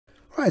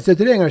All right, so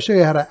today I'm going to show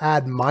you how to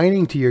add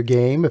mining to your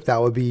game, if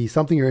that would be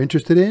something you're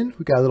interested in.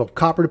 We've got a little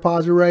copper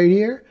deposit right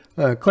here.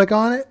 Click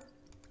on it.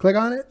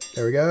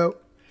 There we go.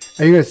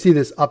 And you're going to see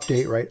this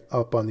update right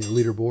up on the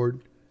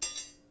leaderboard.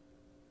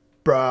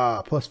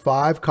 Bruh,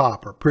 +5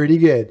 copper. Pretty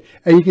good.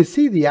 And you can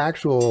see the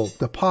actual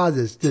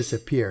deposits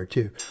disappear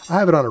too. I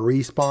have it on a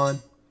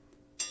respawn.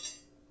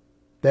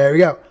 There we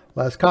go.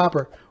 Less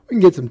copper. We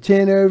can get some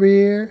tin over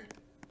here.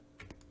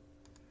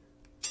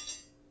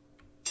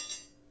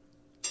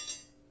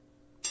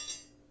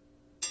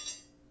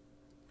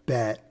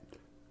 Bet.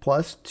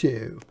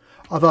 +2.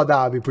 I thought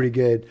that would be pretty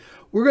good.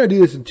 We're going to do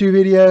this in 2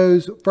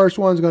 videos. First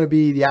one's going to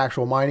be the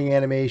actual mining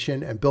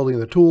animation and building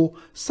the tool.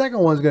 Second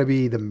one's going to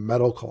be the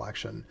metal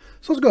collection.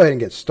 So let's go ahead and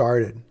get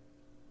started.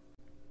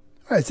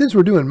 All right, since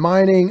we're doing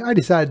mining, I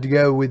decided to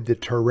go with the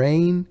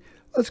terrain.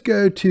 Let's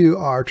go to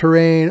our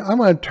terrain. I'm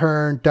going to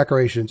turn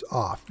decorations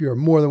off. You're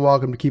more than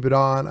welcome to keep it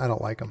on. I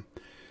don't like them.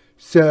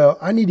 So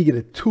I need to get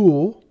a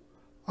tool.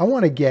 I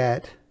want to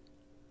get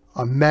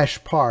a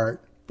mesh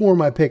part for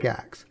my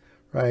pickaxe,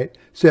 right?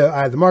 So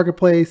I have the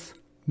marketplace,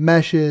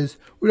 meshes.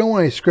 We don't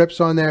want any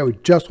scripts on there. We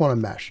just want a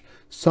mesh.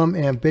 Some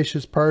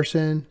ambitious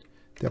person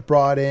that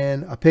brought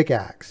in a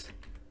pickaxe.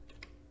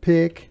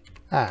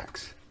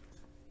 Pickaxe.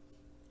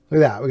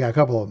 Look at that. We got a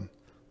couple of them.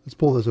 Let's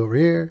pull this over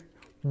here.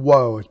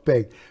 Whoa, it's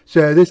big.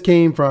 So this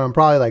came from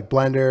probably like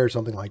Blender or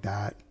something like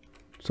that.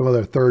 Some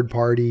other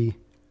third-party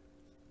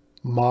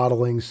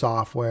modeling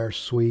software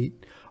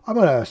suite. I'm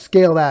going to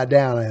scale that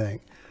down, I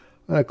think.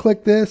 I'm going to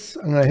click this.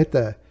 I'm going to hit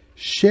the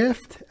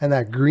shift and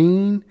that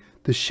green.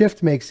 The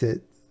shift makes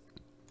it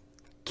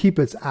keep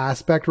its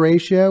aspect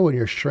ratio when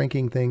you're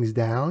shrinking things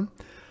down.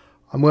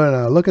 I'm going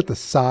to look at the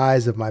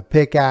size of my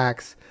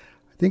pickaxe.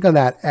 I think on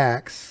that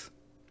X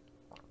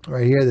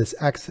right here, this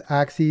X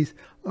axis,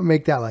 I'll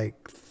make that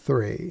like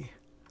 3.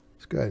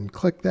 Let's go ahead and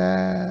click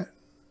that.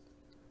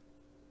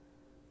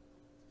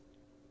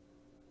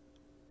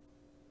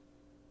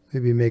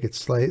 Maybe make it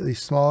slightly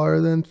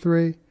smaller than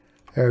 3.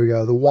 There we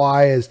go. The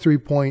Y is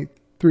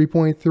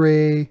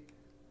 3.3.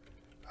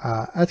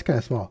 That's kind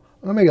of small.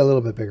 I'm going to make it a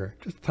little bit bigger,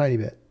 just a tiny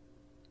bit.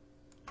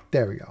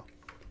 There we go.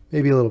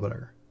 Maybe a little bit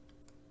bigger.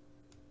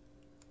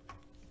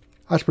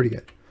 That's pretty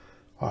good.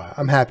 All right,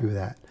 I'm happy with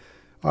that.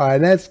 All right,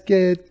 let's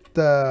get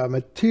the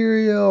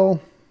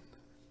material.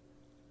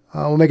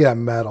 We'll make it that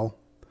metal.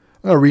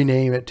 I'm going to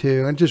rename it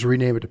too, and just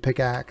rename it to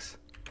pickaxe.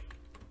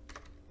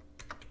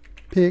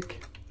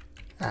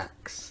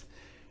 Pickaxe.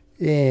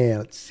 And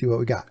let's see what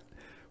we got.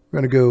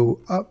 We're going to go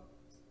up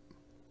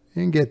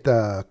and get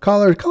the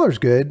color. Color's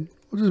good.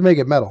 We'll just make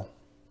it metal.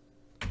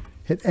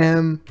 Hit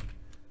M.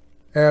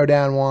 Arrow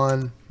down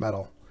 1,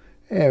 metal.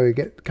 And we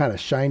get kind of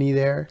shiny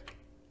there.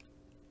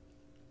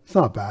 It's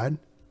not bad.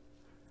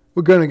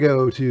 We're going to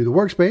go to the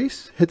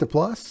workspace, hit the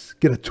plus,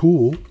 get a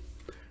tool.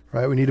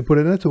 Right, we need to put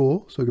it in a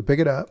tool so we can pick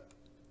it up.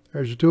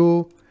 There's your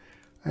tool.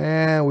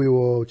 And we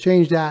will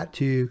change that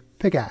to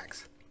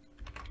pickaxe.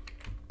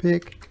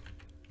 Pickaxe.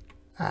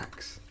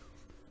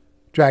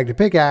 Drag the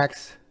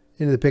pickaxe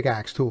into the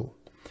pickaxe tool.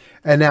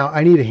 And now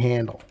I need a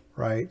handle,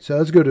 right? So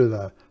let's go to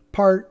the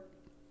part,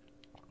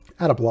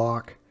 add a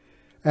block.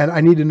 And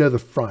I need to know the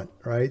front,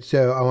 right?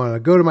 So I want to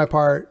go to my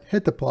part,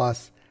 hit the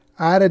plus,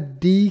 add a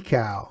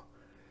decal.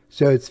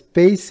 So it's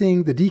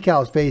facing, the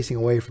decal is facing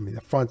away from me.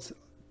 The front's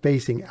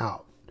facing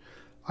out.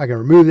 I can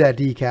remove that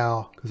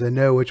decal because I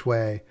know which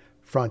way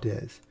front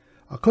is.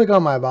 I'll click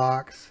on my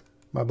box,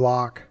 my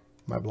block.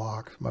 Let's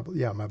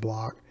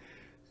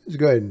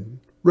go ahead and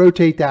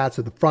rotate that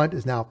so the front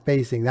is now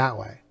facing that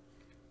way.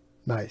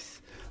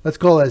 Nice. Let's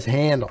call this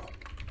handle.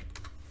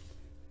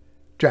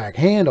 Drag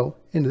handle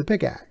into the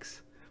pickaxe.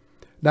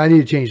 Now I need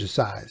to change the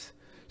size.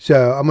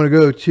 So I'm going to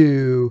go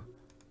to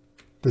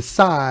the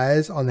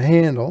size on the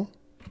handle.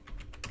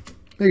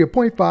 Make it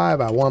 0.5 by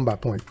 1 by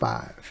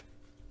 0.5.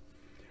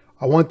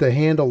 I want the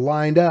handle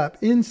lined up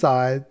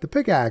inside the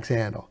pickaxe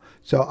handle.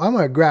 So I'm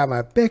going to grab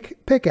my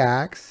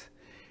pickaxe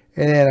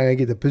and then I'm going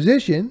to get the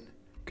position.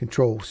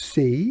 Control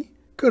C.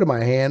 Go to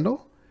my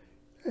handle.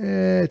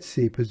 Let's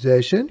see,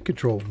 position.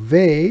 Control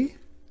V.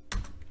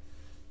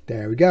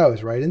 There we go.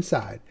 It's right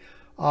inside.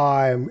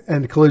 And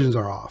the collisions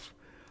are off.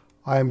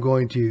 I'm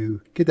going to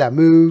get that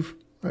move,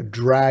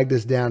 drag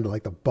this down to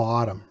like the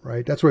bottom,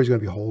 right? That's where he's going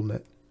to be holding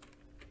it.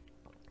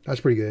 That's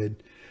pretty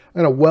good.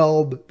 I'm going to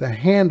weld the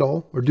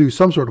handle or do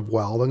some sort of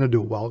weld. I'm going to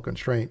do a weld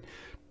constraint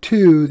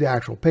to the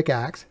actual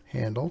pickaxe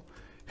handle.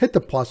 Hit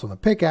the plus on the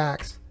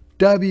pickaxe,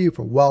 W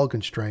for weld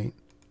constraint.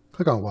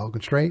 Click on weld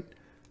constraint.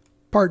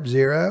 Part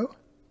 0,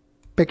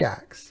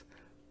 pickaxe.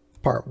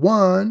 Part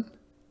 1,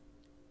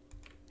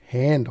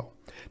 handle.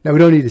 Now we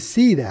don't need to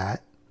see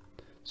that.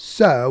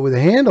 So with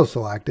the handle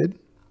selected,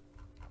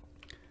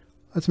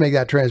 let's make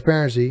that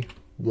transparency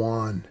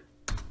 1.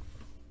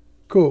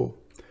 Cool.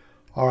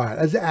 All right,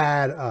 let's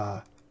add,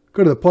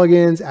 go to the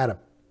plugins, add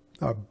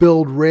a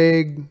build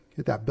rig,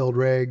 hit that build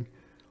rig,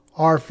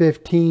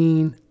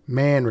 R15,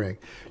 man rig.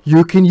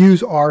 You can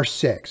use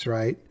R6,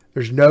 right?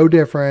 There's no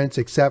difference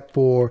except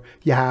for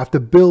you have to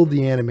build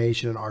the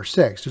animation in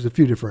R6. There's a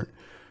few different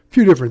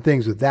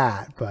things with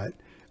that, but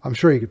I'm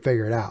sure you could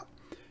figure it out.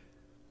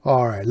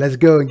 All right, let's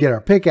go and get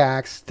our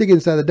pickaxe, stick it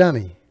inside the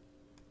dummy.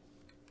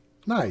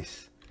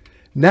 Nice.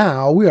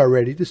 Now we are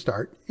ready to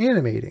start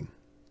animating.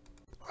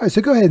 All right,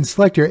 so go ahead and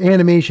select your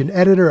animation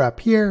editor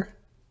up here.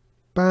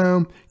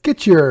 Boom.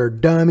 Get your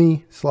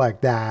dummy,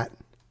 select that.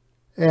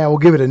 And we'll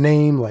give it a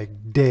name like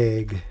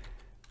dig.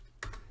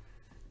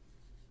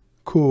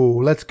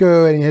 Cool. Let's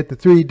go and hit the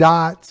 3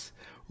 dots.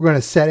 We're going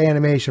to set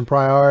animation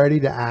priority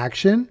to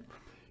action.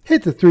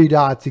 Hit the 3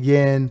 dots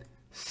again.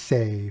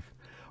 Save.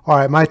 All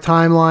right, my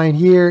timeline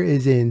here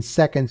is in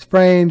seconds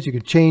frames. You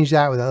can change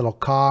that with that little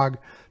cog.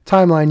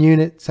 Timeline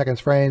unit, seconds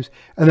frames.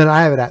 And then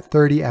I have it at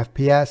 30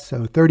 FPS,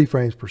 so 30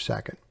 frames per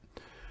second.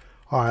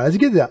 All right, let's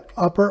get the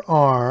upper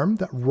arm,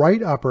 the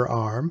right upper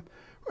arm.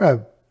 We're going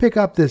to pick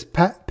up this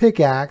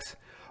pickaxe.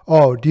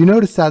 Oh, do you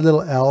notice that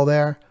little L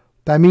there?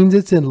 That means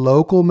it's in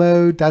local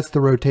mode. That's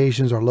the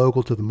rotations are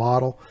local to the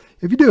model.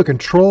 If you do a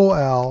Control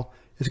L,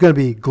 it's going to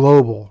be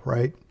global,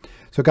 right?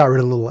 So it got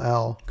rid of the little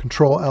L.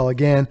 Control L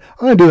again.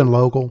 I'm going to do it in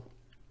local.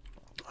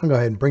 I'll go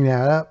ahead and bring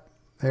that up.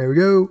 There we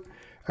go.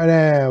 And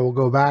then we'll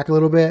go back a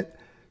little bit.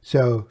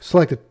 So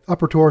select the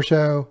upper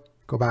torso,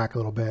 go back a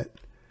little bit.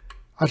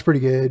 That's pretty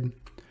good.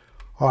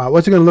 All right,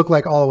 what's it going to look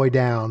like all the way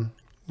down?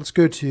 Let's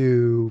go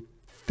to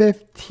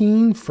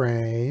 15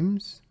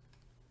 frames.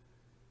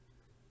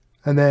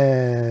 And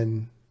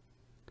then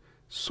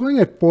swing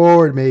it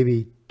forward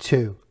maybe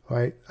 2,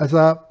 right? That's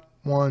up,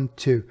 1,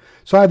 2.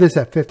 So I have this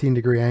at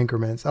 15-degree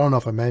increments. I don't know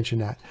if I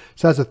mentioned that.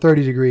 So that's a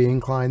 30-degree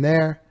incline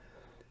there.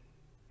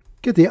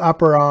 Get the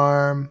upper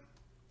arm.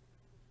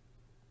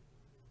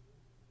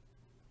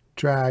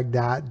 Drag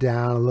that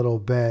down a little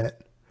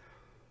bit.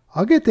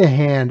 I'll get the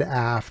hand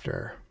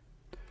after.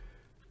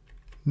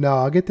 No,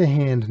 I'll get the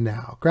hand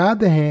now. Grab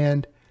the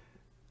hand.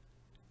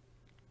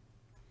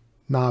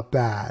 Not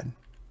bad.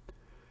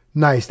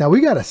 Nice. Now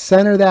we got to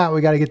center that.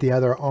 We got to get the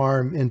other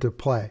arm into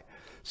play.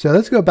 So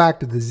let's go back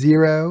to the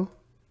 0.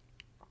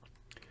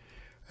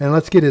 And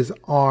let's get his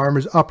arm,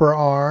 his upper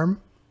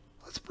arm.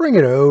 Let's bring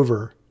it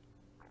over.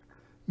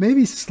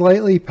 Maybe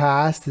slightly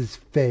past his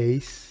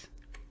face.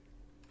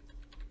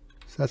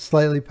 So that's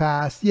slightly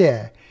past.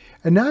 Yeah.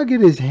 And now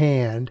get his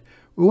hand.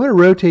 We want to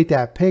rotate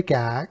that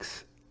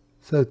pickaxe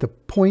so that the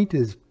point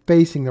is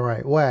facing the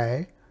right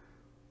way.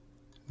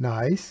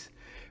 Nice.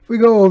 If we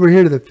go over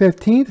here to the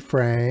 15th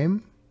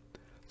frame,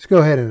 let's go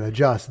ahead and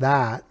adjust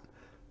that.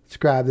 Let's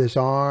grab this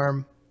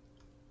arm,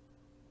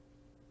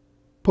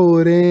 pull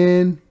it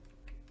in,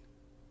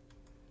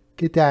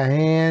 get that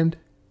hand.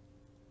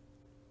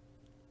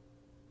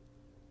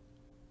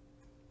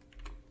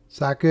 Is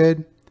that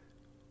good?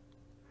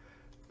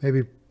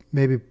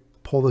 Maybe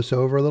pull this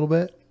over a little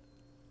bit.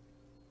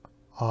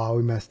 Oh,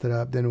 we messed it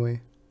up, didn't we?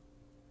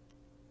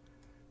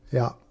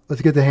 Yeah,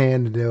 let's get the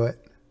hand to do it.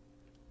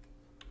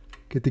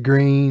 Get the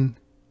green.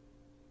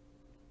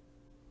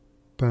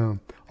 Boom.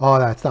 Oh,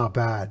 that's not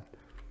bad.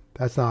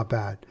 That's not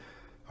bad.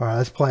 All right,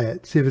 let's play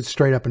it. See if it's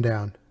straight up and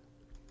down.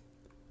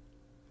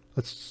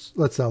 Let's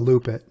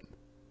loop it.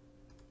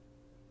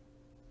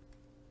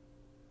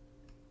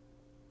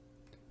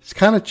 It's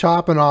kind of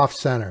chopping off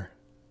center.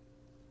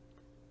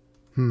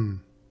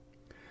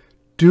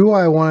 Do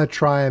I want to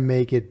try and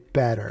make it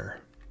better?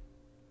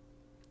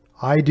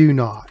 I do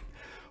not.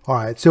 All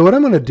right, so what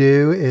I'm going to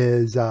do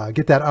is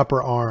get that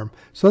upper arm.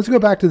 So let's go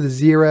back to the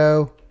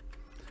 0.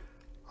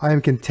 I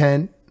am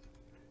content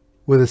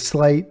with a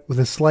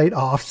slight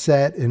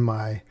offset in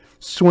my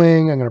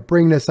swing. I'm going to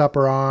bring this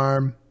upper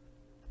arm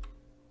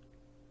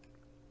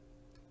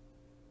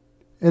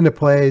into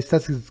place.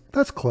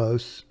 That's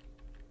close.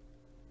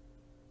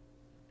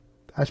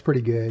 That's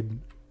pretty good.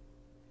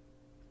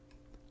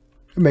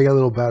 Make it a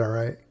little better,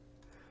 right?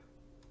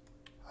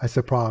 That's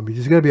the problem. You're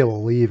just going to be able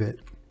to leave it.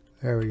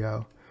 There we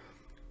go.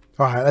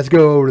 All right, let's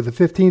go over to the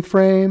 15th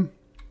frame.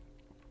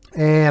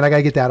 And I got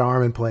to get that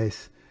arm in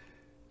place.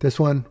 This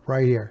one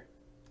right here.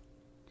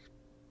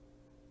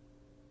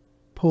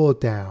 Pull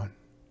it down.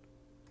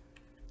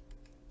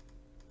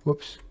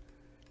 Whoops.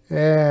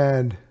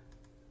 And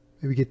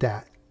maybe get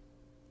that.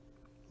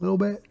 A little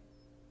bit.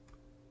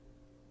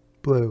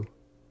 Blue.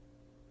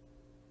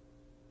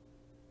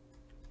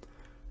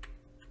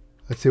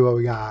 Let's see what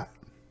we got.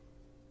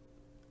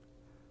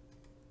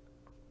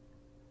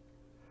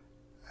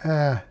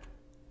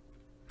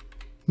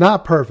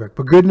 Not perfect,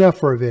 but good enough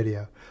for a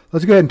video.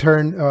 Let's go ahead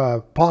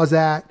and pause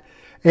that.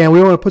 And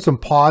we want to put some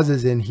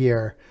pauses in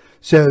here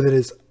so that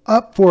it's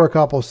up for a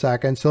couple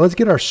seconds. So let's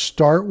get our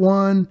start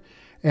one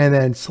and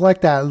then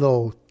select that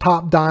little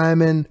top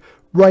diamond,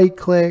 right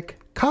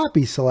click,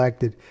 copy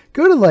selected.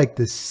 Go to like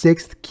the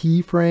 6th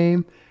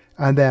keyframe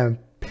and then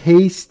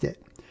paste it.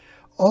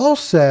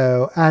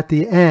 Also at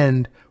the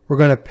end, we're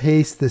going to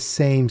paste the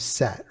same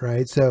set,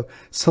 right? So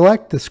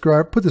select the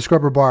scrub, put the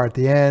scrubber bar at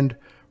the end,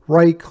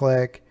 right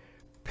click,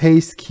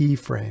 paste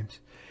keyframes.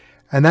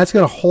 And that's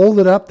going to hold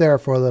it up there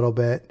for a little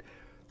bit.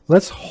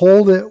 Let's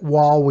hold it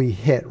while we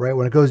hit, right?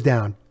 When it goes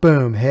down,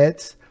 boom,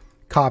 hits,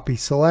 copy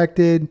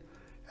selected,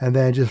 and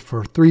then just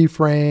for 3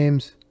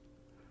 frames,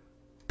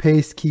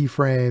 paste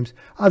keyframes.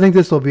 I think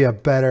this will be a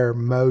better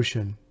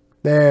motion.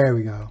 There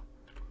we go.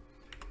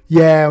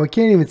 Yeah, we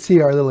can't even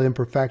see our little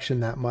imperfection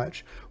that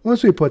much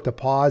once we put the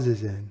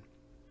pauses in.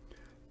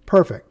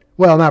 Perfect.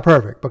 Well, not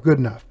perfect, but good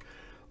enough.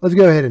 Let's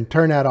go ahead and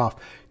turn that off.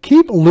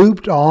 Keep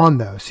looped on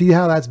though. See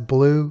how that's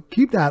blue?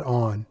 Keep that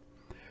on.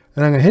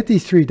 And I'm going to hit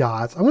these 3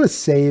 dots. I'm going to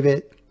save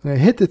it. I'm going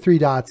to hit the 3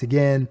 dots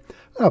again.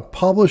 I'm going to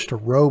publish to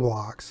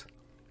Roblox.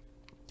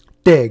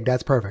 Dig.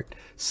 That's perfect.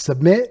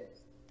 Submit.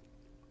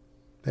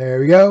 There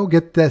we go.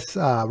 Get this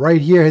right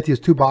here. Hit these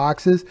 2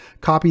 boxes.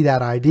 Copy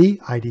that ID.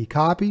 ID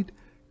copied.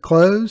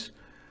 Close.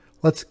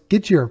 Let's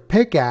get your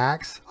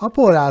pickaxe. I'll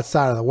pull it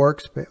outside of the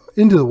workspace,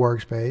 into the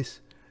workspace.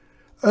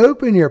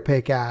 Open your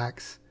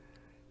pickaxe.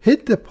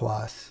 Hit the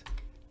plus.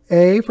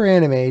 A for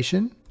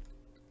animation.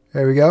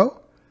 There we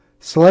go.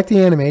 Select the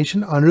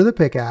animation under the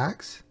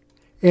pickaxe.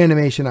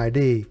 Animation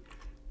ID.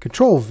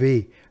 Control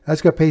V.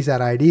 Let's go paste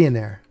that ID in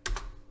there.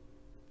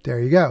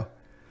 There you go.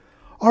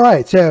 All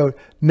right, so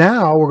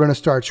now we're going to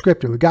start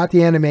scripting. We got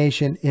the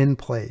animation in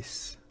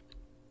place.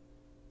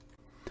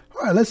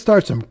 All right, let's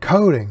start some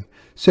coding.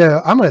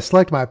 So I'm going to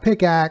select my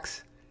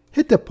pickaxe,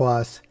 hit the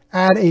plus,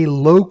 add a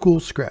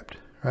local script.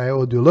 All right,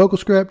 we'll do local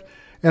script,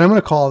 and I'm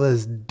going to call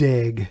this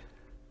dig.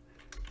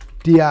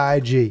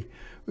 D-I-G.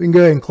 We can go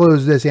ahead and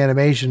close this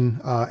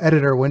animation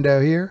editor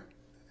window here.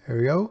 There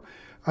we go.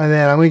 And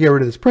then I'm going to get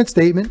rid of this print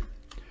statement.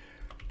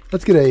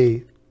 Let's get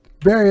a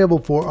variable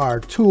for our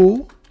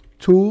tool.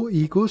 Tool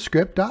equals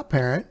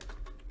script.parent.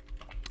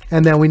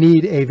 And then we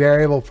need a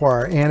variable for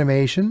our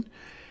animation.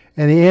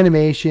 And the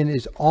animation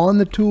is on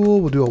the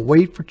tool. We'll do a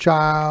wait for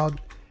child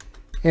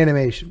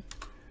animation.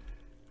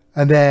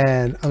 And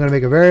then I'm going to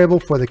make a variable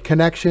for the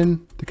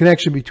connection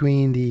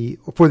between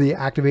for the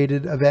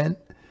activated event.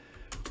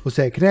 We'll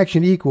say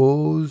connection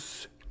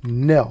equals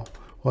nil.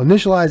 We'll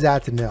initialize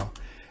that to nil.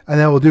 And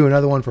then we'll do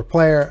another one for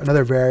player,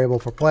 another variable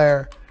for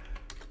player.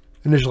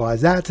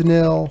 Initialize that to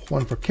nil.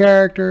 One for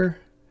character.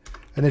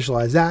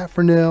 Initialize that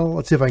for nil.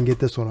 Let's see if I can get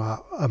this one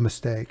a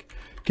mistake.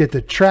 Get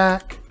the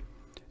track,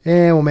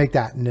 and we'll make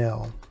that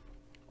nil.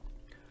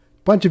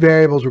 Bunch of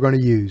variables we're going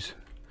to use.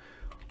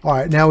 All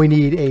right, now we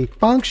need a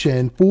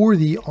function for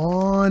the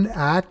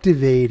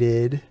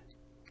activated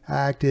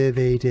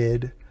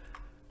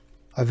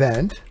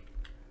event.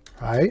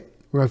 Right?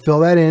 We're going to fill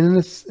that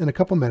in a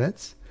couple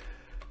minutes.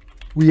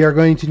 We are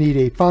going to need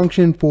a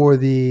function for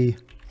the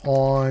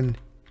on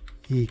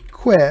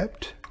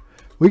equipped.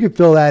 We can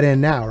fill that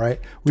in now, right?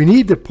 We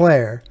need the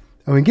player,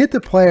 and we get the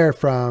player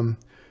from,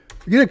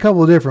 we get a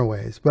couple of different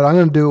ways, but I'm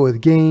going to do it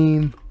with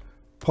game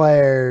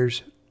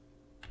players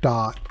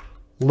dot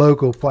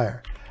local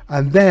player.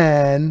 And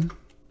then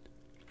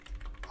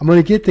I'm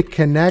going to get the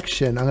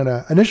connection. I'm going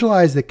to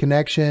initialize the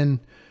connection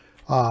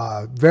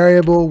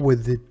variable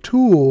with the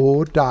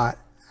tool dot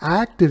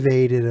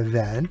activated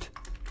event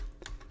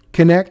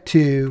connect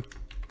to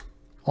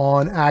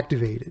on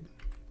activated.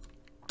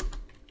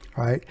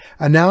 All right,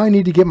 and now I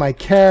need to get my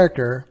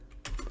character.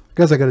 I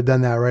guess I could have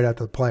done that right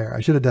after the player. I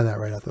should have done that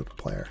right after the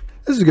player.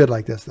 This is good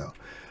like this though.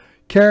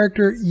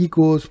 Character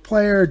equals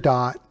player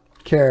dot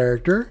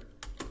character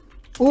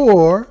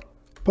or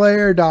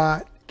player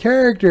dot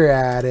character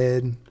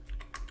added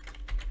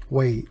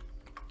wait.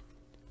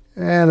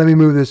 And let me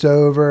move this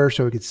over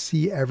so we can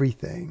see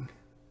everything.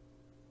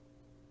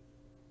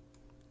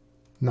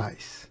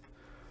 Nice.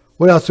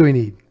 What else do we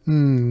need?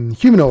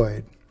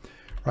 Humanoid,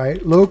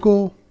 right?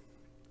 Local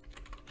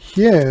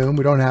hum.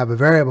 We don't have a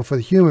variable for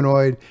the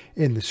humanoid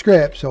in the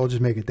script, so I'll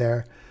just make it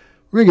there.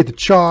 We're going to get the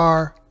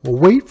char. We'll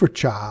wait for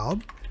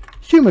child.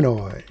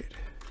 Humanoid.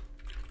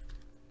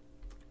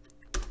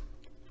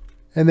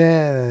 And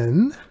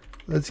then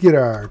let's get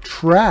our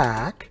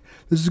track.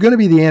 This is going to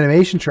be the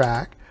animation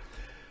track.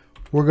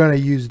 We're going to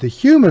use the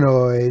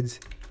humanoids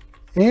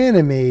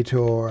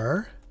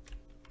animator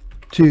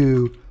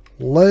to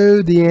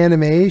load the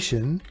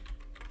animation.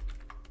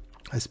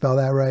 I spell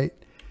that right.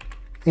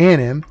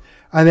 Anim.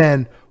 And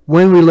then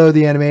when we load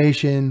the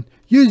animation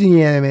using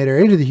the animator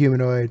into the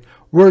humanoid,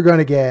 we're going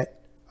to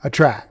get a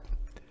track.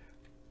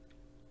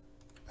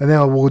 And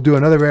then we'll do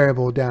another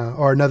variable down,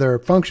 or another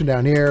function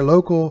down here,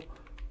 local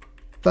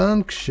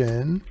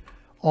function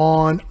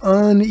on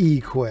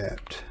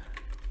unequipped.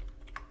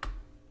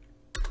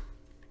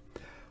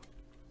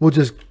 We'll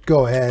just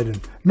go ahead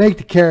and make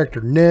the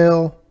character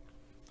nil.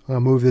 I'm going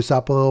to move this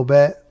up a little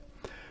bit.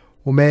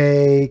 We'll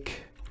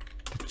make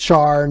the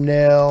char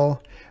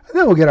nil. And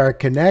then we'll get our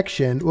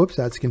connection. Whoops,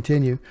 that's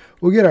continue.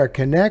 We'll get our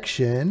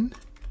connection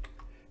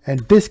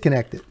and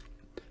disconnect it.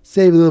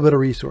 Save a little bit of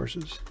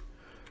resources.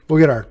 We'll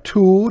get our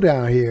tool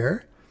down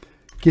here.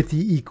 Get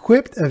the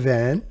equipped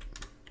event.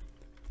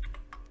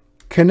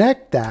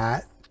 Connect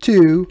that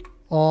to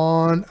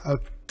on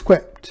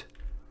equipped.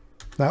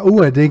 Now,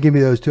 ooh, it didn't give me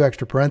those 2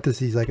 extra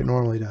parentheses like it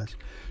normally does.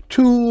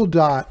 Tool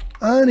dot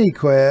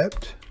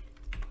unequipped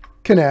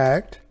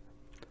connect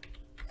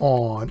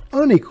on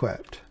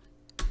unequipped.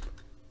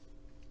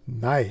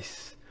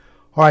 Nice.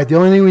 All right, the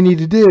only thing we need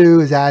to do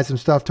is add some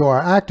stuff to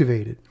our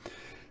activated.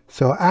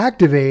 So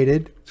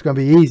activated, it's going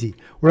to be easy.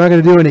 We're not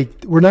going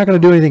to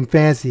do anything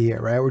fancy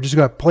here, right? We're just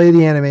going to play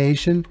the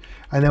animation,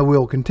 and then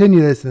we'll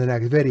continue this in the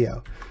next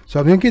video. So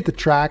I'm going to get the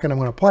track and I'm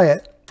going to play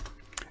it.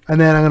 And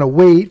then I'm going to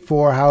wait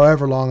for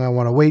however long I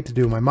want to wait to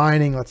do my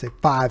mining. Let's say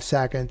 5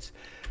 seconds.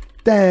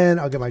 Then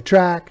I'll get my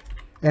track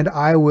and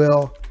I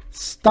will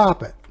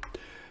stop it.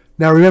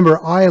 Now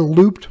remember, I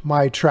looped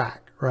my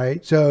track,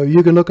 right? So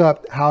you can look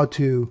up how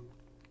to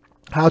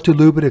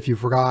loop it if you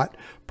forgot,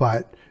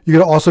 but you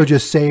can also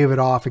just save it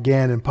off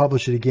again and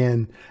publish it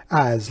again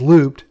as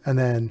looped, and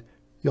then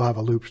you'll have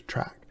a looped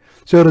track.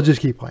 So it'll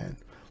just keep playing.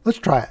 Let's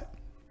try it.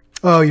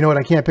 Oh, you know what?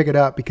 I can't pick it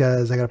up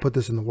because I got to put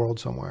this in the world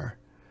somewhere.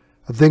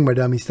 I think my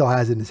dummy still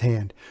has it in his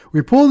hand.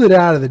 We pulled it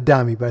out of the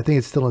dummy, but I think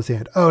it's still in his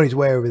hand. Oh, and he's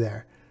way over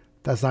there.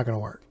 That's not going to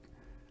work.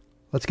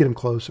 Let's get him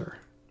closer.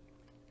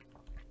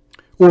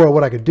 Or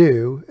what I could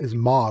do is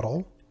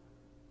model,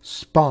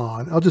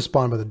 spawn. I'll just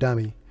spawn by the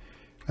dummy.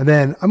 And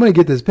then I'm going to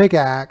get this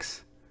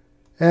pickaxe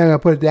and I'm going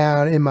to put it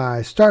down in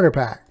my starter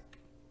pack.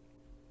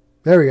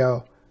 There we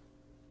go.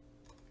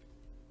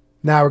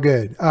 Now we're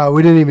good.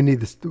 We didn't even need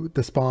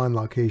the spawn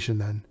location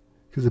then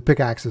because the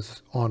pickaxe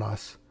is on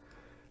us.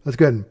 Let's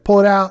go ahead and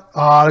pull it out.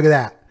 Oh, look at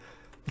that.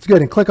 Let's go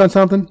ahead and click on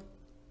something.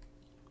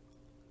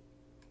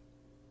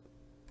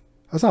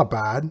 That's not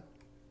bad. A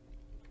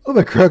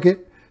little bit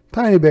crooked.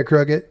 Tiny bit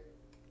crooked.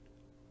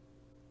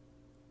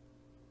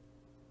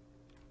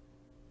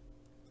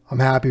 I'm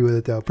happy with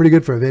it though. Pretty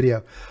good for a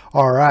video.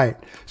 All right.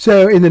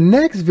 So in the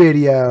next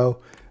video,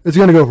 it's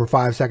going to go for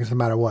 5 seconds no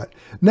matter what.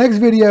 Next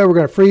video, we're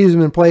going to freeze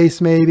them in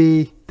place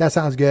maybe. That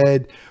sounds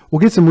good. We'll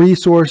get some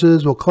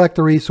resources. We'll collect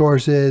the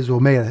resources.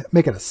 We'll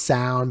make it a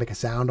sound, make a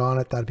sound on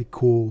it. That'd be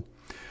cool.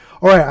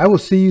 All right. I will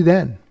see you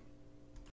then.